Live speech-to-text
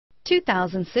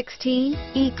2016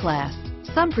 E-Class.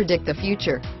 Some predict the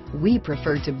future. We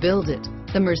prefer to build it.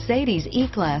 The Mercedes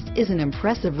E-Class is an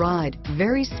impressive ride,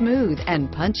 very smooth and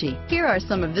punchy. Here are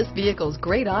some of this vehicle's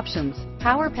great options: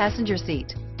 power passenger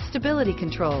seat, stability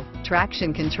control,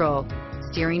 traction control,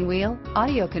 steering wheel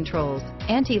audio controls,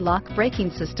 anti-lock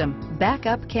braking system,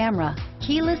 backup camera,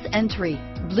 keyless entry,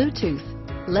 Bluetooth,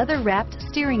 leather-wrapped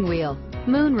steering wheel,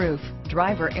 moonroof,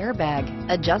 driver airbag,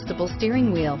 adjustable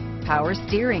steering wheel, power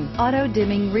steering,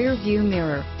 auto-dimming rear view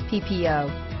mirror,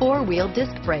 PPO, four-wheel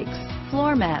disc brakes,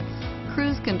 floor mats,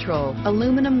 cruise control,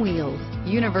 aluminum wheels,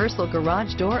 universal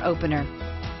garage door opener,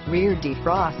 rear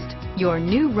defrost. Your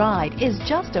new ride is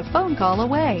just a phone call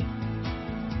away.